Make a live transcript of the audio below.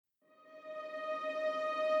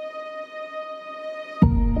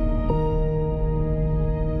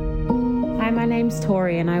my name's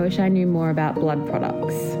Tori and I wish I knew more about blood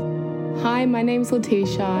products. Hi, my name's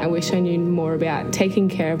Letitia. I wish I knew more about taking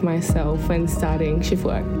care of myself when starting shift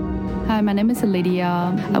work. Hi, my name is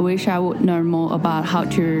Lydia. I wish I would know more about how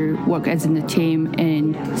to work as in a team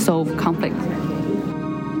and solve conflict.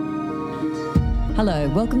 Hello,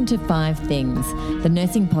 welcome to 5 Things, the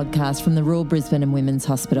nursing podcast from the Royal Brisbane and Women's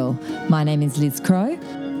Hospital. My name is Liz Crowe.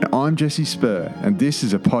 I'm Jesse Spur, and this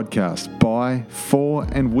is a podcast by, for,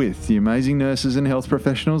 and with the amazing nurses and health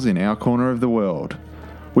professionals in our corner of the world.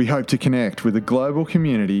 We hope to connect with a global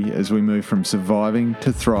community as we move from surviving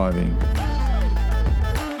to thriving.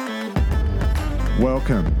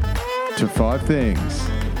 Welcome to 5 Things.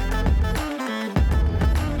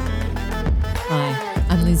 Hi,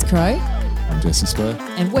 I'm Liz Crowe. I'm Jesse Spur.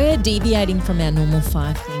 And we're deviating from our normal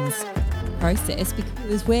 5 Things process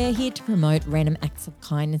because we're here to promote Random Acts of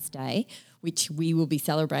Kindness Day, which we will be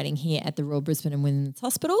celebrating here at the Royal Brisbane and Women's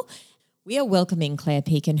Hospital. We are welcoming Clare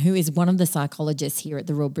Pekin, who is one of the psychologists here at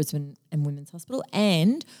the Royal Brisbane and Women's Hospital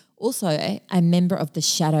and also a member of the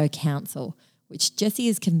Shadow Council, which Jessie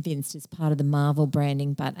is convinced is part of the Marvel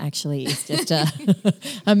branding, but actually is just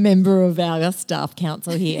a member of our staff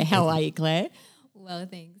council here. How are you, Claire? Well,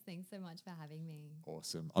 thanks. Thanks so much for having me.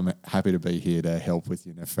 Awesome. I'm happy to be here to help with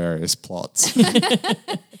your nefarious plots.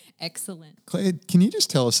 Excellent. Claire, can you just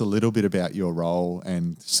tell us a little bit about your role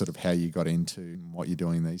and sort of how you got into what you're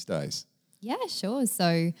doing these days? Yeah, sure.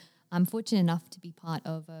 So I'm fortunate enough to be part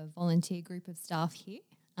of a volunteer group of staff here,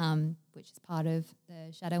 which is part of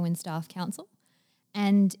the Shadow and Staff Council.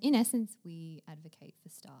 And in essence, we advocate for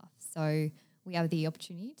staff. So we have the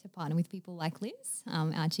opportunity to partner with people like Liz,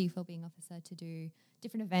 our Chief Wellbeing Officer, to do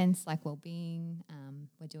different events like wellbeing.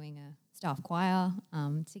 We're doing a staff choir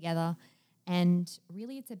together. And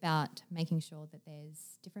really it's about making sure that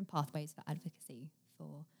there's different pathways for advocacy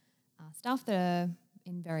for staff that are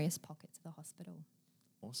in various pockets of the hospital.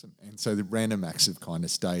 Awesome. And so the Random Acts of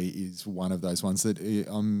Kindness Day is one of those ones that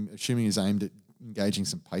I'm assuming is aimed at engaging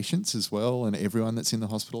some patients as well and everyone that's in the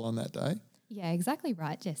hospital on that day? Yeah, exactly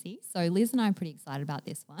right, Jessie. So Liz and I are pretty excited about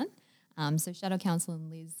this one. So Shadow Council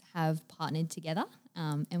and Liz have partnered together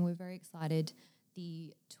and we're very excited.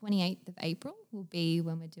 The 28th of April will be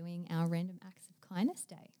when we're doing our Random Acts of Kindness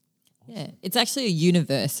Day. Yeah, it's actually a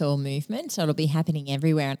universal movement, so it'll be happening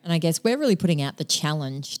everywhere. And I guess we're really putting out the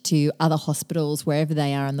challenge to other hospitals, wherever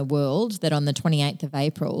they are in the world, that on the 28th of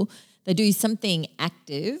April, they do something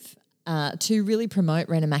active to really promote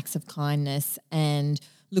random acts of kindness and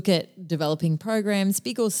look at developing programs,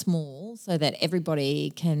 big or small, so that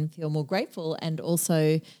everybody can feel more grateful and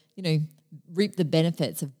also, you know, reap the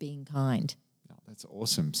benefits of being kind. Oh, that's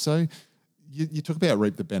awesome. So you talk about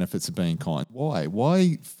reap the benefits of being kind. Why?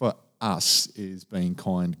 Why for us is being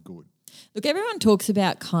kind good? Look, everyone talks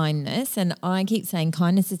about kindness, and I keep saying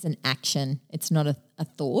kindness is an action. It's not a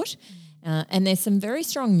thought. And there's some very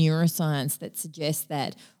strong neuroscience that suggests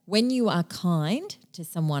that when you are kind to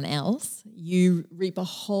someone else, you reap a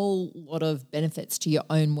whole lot of benefits to your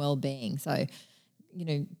own well-being. So, you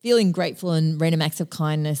know, feeling grateful and random acts of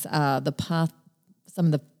kindness are some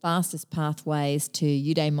of the fastest pathways to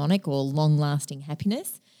eudaimonic or long-lasting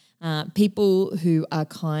happiness. People who are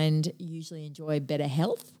kind usually enjoy better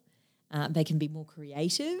health. They can be more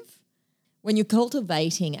creative. When you're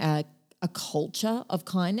cultivating a culture of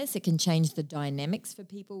kindness, it can change the dynamics for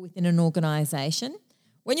people within an organisation.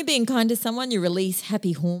 When you're being kind to someone, you release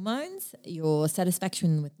happy hormones, your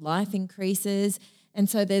satisfaction with life increases, and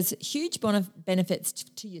so there's huge benefits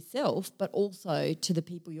to yourself, but also to the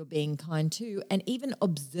people you're being kind to, and even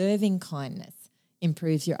observing kindness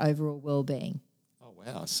improves your overall well-being. Oh,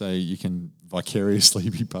 wow. So you can vicariously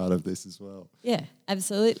be part of this as well. Yeah,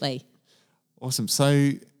 absolutely. Awesome.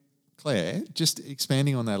 So Claire, just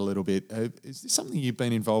expanding on that a little bit, is this something you've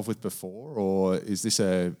been involved with before, or is this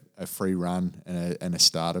a free run and a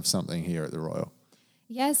start of something here at the Royal?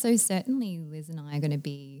 Yeah, so certainly Liz and I are going to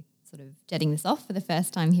be sort of jetting this off for the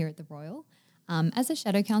first time here at the Royal. As a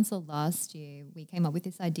Shadow Council last year, we came up with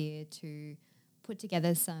this idea to put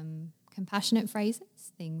together some compassionate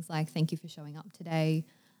phrases, things like thank you for showing up today.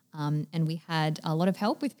 And we had a lot of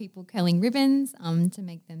help with people curling ribbons to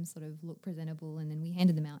make them sort of look presentable, and then we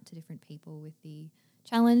handed them out to different people with the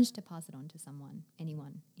challenge to pass it on to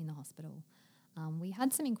anyone in the hospital. We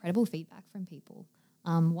had some incredible feedback from people.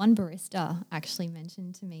 One barista actually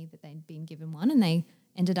mentioned to me that they'd been given one and they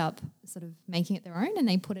ended up sort of making it their own, and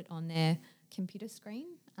they put it on their computer screen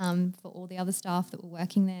for all the other staff that were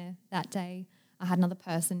working there that day. I had another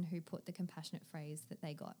person who put the compassionate phrase that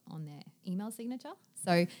they got on their email signature.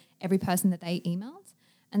 So every person that they emailed.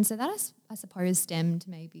 And so that, I suppose, stemmed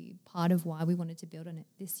maybe part of why we wanted to build on it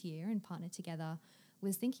this year and partner together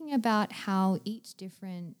was thinking about how each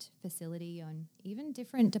different facility and even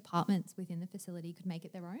different departments within the facility could make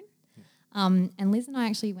it their own. And Liz and I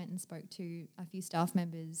actually went and spoke to a few staff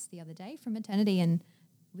members the other day from maternity, and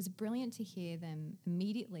it was brilliant to hear them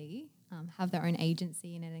immediately have their own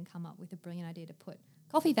agency in it and come up with a brilliant idea to put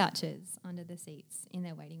coffee vouchers under the seats in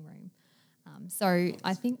their waiting room. So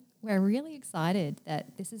I think we're really excited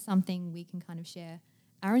that this is something we can kind of share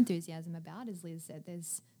our enthusiasm about. As Liz said,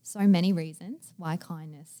 there's so many reasons why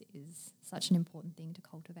kindness is such an important thing to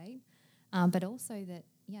cultivate, but also that,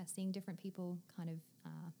 seeing different people kind of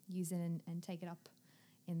use it and take it up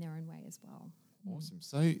in their own way as well. Awesome.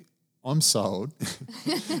 So I'm sold.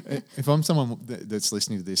 If I'm someone that's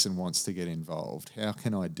listening to this and wants to get involved, how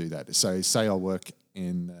can I do that? So say I work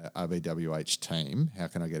in the RBWH team, how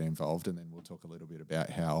can I get involved? And then we'll talk a little bit about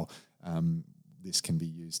how this can be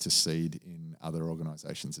used to seed in other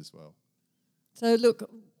organisations as well. So look,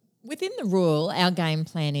 within the Royal, our game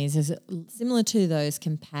plan is similar to those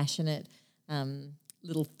compassionate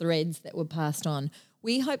little threads that were passed on.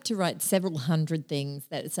 We hope to write several hundred things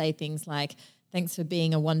that say things like, thanks for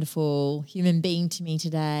being a wonderful human being to me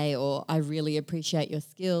today, or I really appreciate your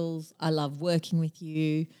skills, I love working with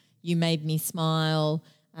you, you made me smile.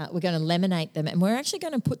 We're going to laminate them, and we're actually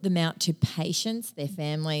going to put them out to patients, their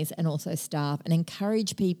families, and also staff, and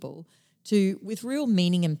encourage people to, with real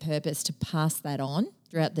meaning and purpose, to pass that on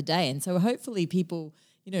throughout the day. And so hopefully people,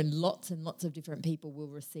 lots and lots of different people will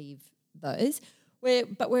receive those.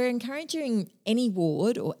 But we're encouraging any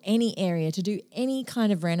ward or any area to do any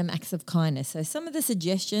kind of random acts of kindness. So some of the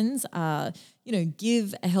suggestions are,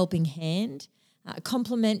 give a helping hand,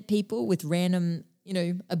 compliment people with random,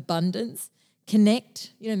 abundance,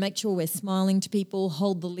 connect, make sure we're smiling to people,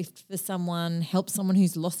 hold the lift for someone, help someone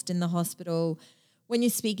who's lost in the hospital. When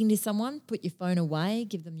you're speaking to someone, put your phone away,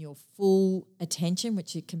 give them your full attention,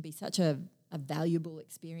 which it can be such a valuable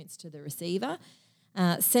experience to the receiver.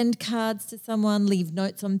 Send cards to someone, leave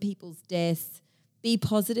notes on people's desks, be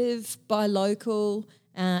positive, buy local.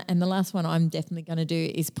 And the last one I'm definitely going to do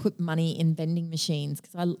is put money in vending machines,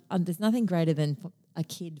 because there's nothing greater than a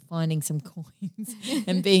kid finding some coins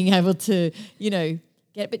and being able to,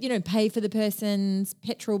 pay for the person's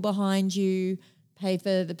petrol behind you, pay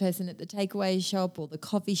for the person at the takeaway shop or the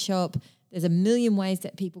coffee shop. There's a million ways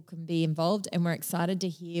that people can be involved, and we're excited to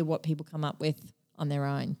hear what people come up with on their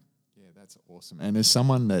own. That's awesome. And as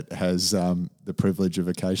someone that has the privilege of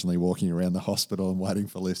occasionally walking around the hospital and waiting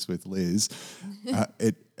for lifts with Liz,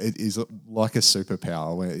 it is like a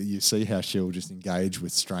superpower where you see how she'll just engage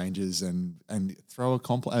with strangers and throw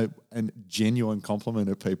a genuine compliment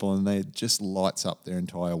at people, and they just lights up their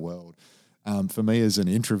entire world. For me as an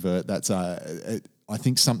introvert, I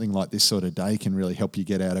think something like this sort of day can really help you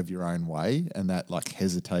get out of your own way, and that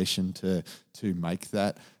hesitation to make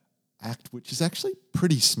that act, which is actually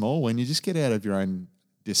pretty small, when you just get out of your own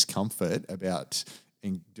discomfort about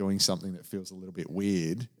doing something that feels a little bit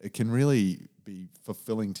weird, it can really be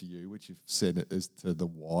fulfilling to you, which you've said as to the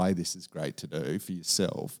why this is great to do for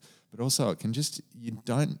yourself, but also it can just, you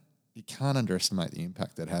can't underestimate the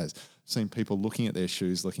impact that has. I've seen people looking at their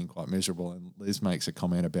shoes looking quite miserable, and Liz makes a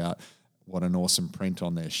comment about what an awesome print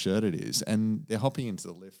on their shirt it is, and they're hopping into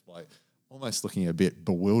the lift almost looking a bit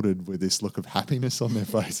bewildered with this look of happiness on their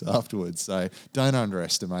face afterwards. So don't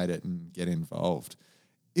underestimate it and get involved.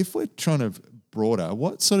 If we're trying to broader,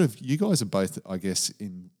 what sort of, you guys are both, I guess,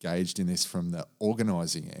 engaged in this from the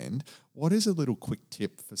organising end. What is a little quick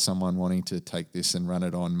tip for someone wanting to take this and run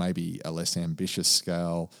it on maybe a less ambitious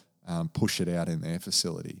scale, push it out in their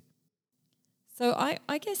facility? So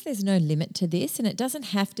I guess there's no limit to this, and it doesn't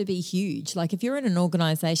have to be huge. Like if you're in an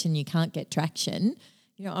organisation you can't get traction,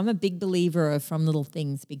 I'm a big believer of from little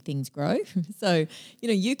things, big things grow. So,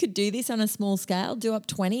 you could do this on a small scale, do up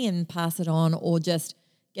 20 and pass it on, or just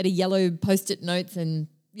get a yellow Post-it notes and,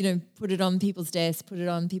 put it on people's desks, put it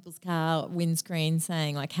on people's car windscreen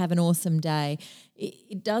saying have an awesome day.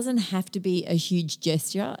 It doesn't have to be a huge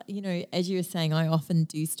gesture. As you were saying, I often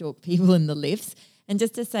do stalk people in the lifts, and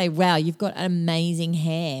just to say, wow, you've got amazing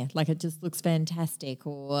hair, it just looks fantastic,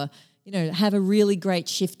 or have a really great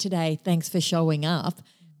shift today, thanks for showing up.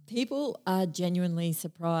 People are genuinely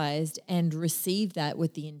surprised and receive that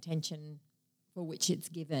with the intention for which it's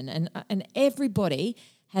given. And everybody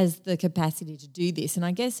has the capacity to do this. And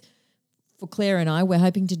I guess for Claire and I, we're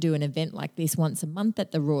hoping to do an event like this once a month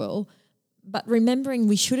at the Royal, but remembering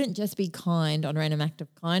we shouldn't just be kind on Random Act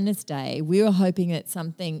of Kindness Day. We were hoping that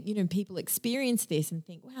something, people experience this and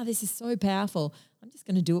think, wow, this is so powerful, I'm just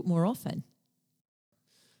going to do it more often.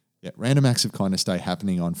 Random Acts of Kindness Day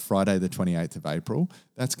happening on Friday, the 28th of April.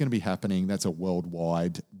 That's going to be happening. That's a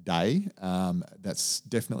worldwide day. That's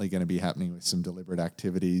definitely going to be happening with some deliberate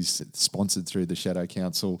activities. It's sponsored through the Shadow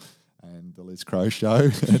Council and the Liz Crow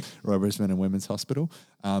Show at Royal Brisbane and Women's Hospital.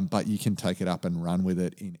 But you can take it up and run with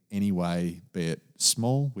it in any way, be it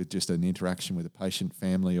small, with just an interaction with a patient,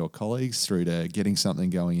 family or colleagues, through to getting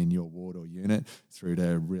something going in your ward or unit, through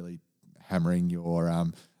to really hammering your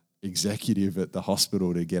executive at the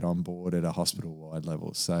hospital to get on board at a hospital-wide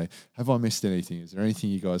level. So have I missed anything? Is there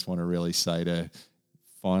anything you guys want to really say to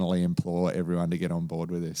finally implore everyone to get on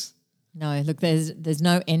board with this? No, look, there's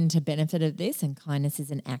no end to benefit of this, and kindness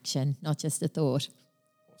is an action, not just a thought.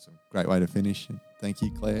 Awesome. Great way to finish. Thank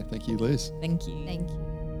you, Claire. Thank you, Liz. Thank you. Thank you.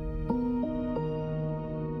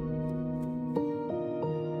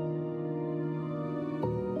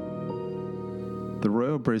 The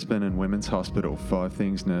Royal Brisbane and Women's Hospital 5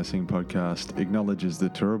 Things Nursing podcast acknowledges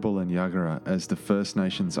the Turrbal and Yagara as the First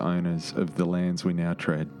Nations owners of the lands we now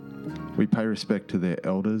tread. We pay respect to their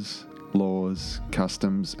elders, laws,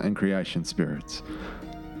 customs and creation spirits.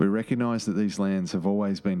 We recognise that these lands have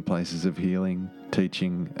always been places of healing,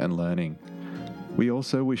 teaching and learning. We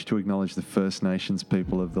also wish to acknowledge the First Nations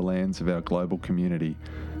people of the lands of our global community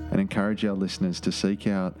and encourage our listeners to seek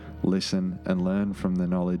out, listen and learn from the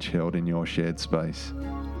knowledge held in your shared space.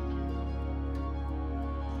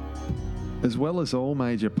 As well as all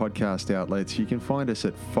major podcast outlets, you can find us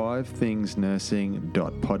at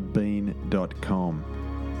 5thingsnursing.podbean.com.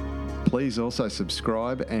 Please also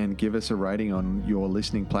subscribe and give us a rating on your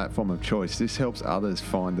listening platform of choice. This helps others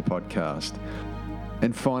find the podcast.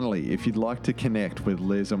 And finally, if you'd like to connect with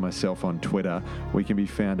Liz or myself on Twitter, we can be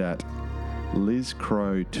found at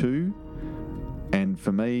LizCrow2, and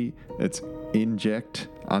for me, it's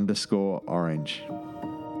inject_orange.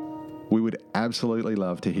 We would absolutely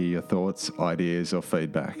love to hear your thoughts, ideas, or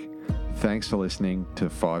feedback. Thanks for listening to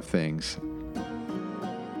 5 Things.